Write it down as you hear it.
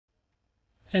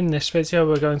In this video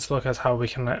we're going to look at how we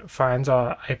can find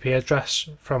our IP address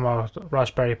from our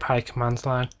Raspberry Pi command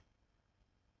line.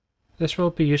 This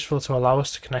will be useful to allow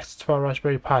us to connect to our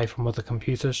Raspberry Pi from other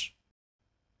computers,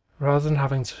 rather than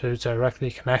having to directly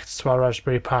connect to our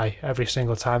Raspberry Pi every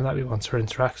single time that we want to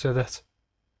interact with it.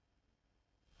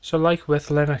 So like with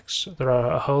Linux, there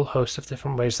are a whole host of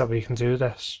different ways that we can do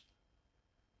this.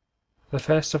 The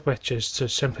first of which is to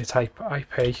simply type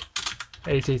IP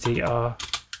addr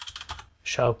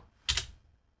show.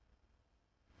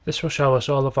 This will show us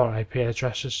all of our IP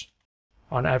addresses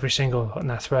on every single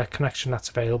network connection that's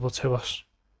available to us.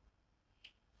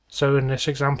 So in this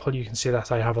example you can see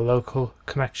that I have a local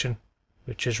connection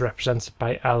which is represented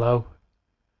by LO,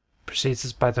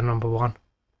 preceded by the number 1.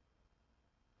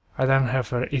 I then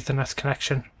have an Ethernet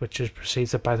connection which is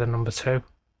preceded by the number 2,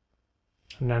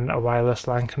 and then a wireless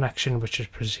LAN connection which is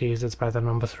preceded by the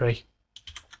number 3.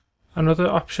 Another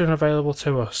option available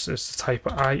to us is to type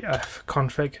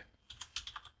ifconfig.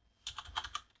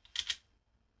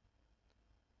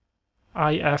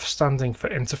 IF standing for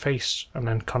interface, and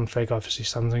then config obviously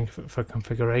standing for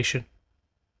configuration.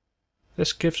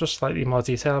 This gives us slightly more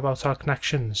detail about our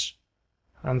connections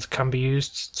and can be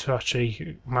used to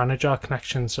actually manage our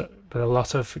connections with a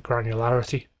lot of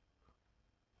granularity.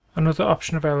 Another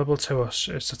option available to us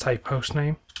is to type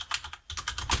hostname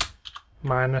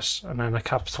minus and then a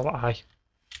capital I,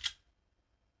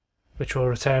 which will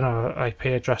return our IP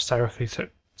address directly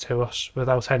to us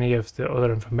without any of the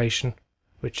other information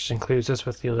which is included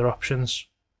with the other options.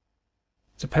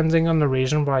 Depending on the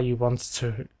reason why you want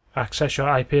to access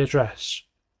your IP address,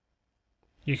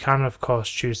 you can of course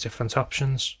choose different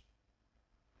options.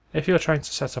 If you're trying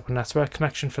to set up a network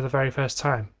connection for the very first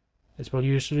time, it will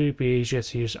usually be easier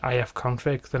to use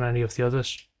ifconfig than any of the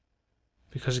others,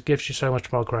 because it gives you so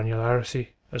much more granularity,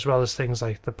 as well as things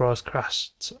like the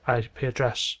broadcast IP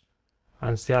address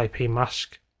and the IP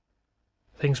mask,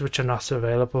 things which are not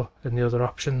available in the other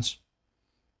options.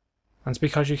 And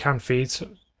because you can feed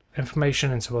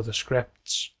information into other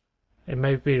scripts, it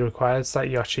may be required that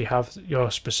you actually have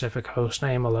your specific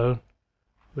hostname alone,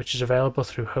 which is available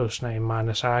through hostname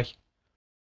 -I.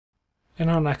 In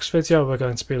our next video we're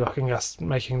going to be looking at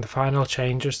making the final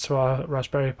changes to our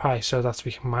Raspberry Pi so that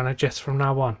we can manage it from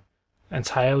now on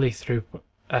entirely through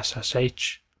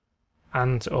SSH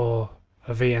and or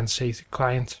a VNC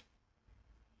client.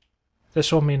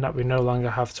 This will mean that we no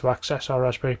longer have to access our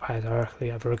Raspberry Pi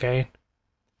directly ever again,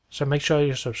 so make sure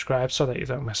you subscribe so that you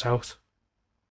don't miss out.